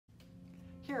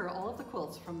Here are all of the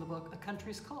quilts from the book A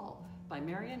Country's Call by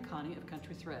Mary and Connie of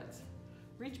Country Threads.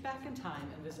 Reach back in time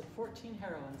and visit 14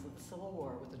 heroines of the Civil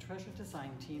War with the treasure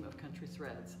design team of Country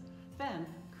Threads. Then,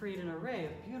 create an array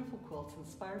of beautiful quilts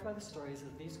inspired by the stories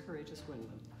of these courageous women.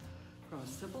 From a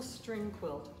simple string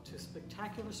quilt to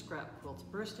spectacular scrap quilts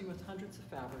bursting with hundreds of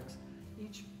fabrics,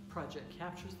 each project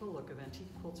captures the look of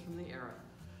antique quilts from the era.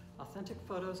 Authentic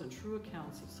photos and true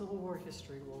accounts of Civil War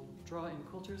history will draw in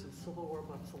quilters and Civil War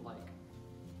buffs alike.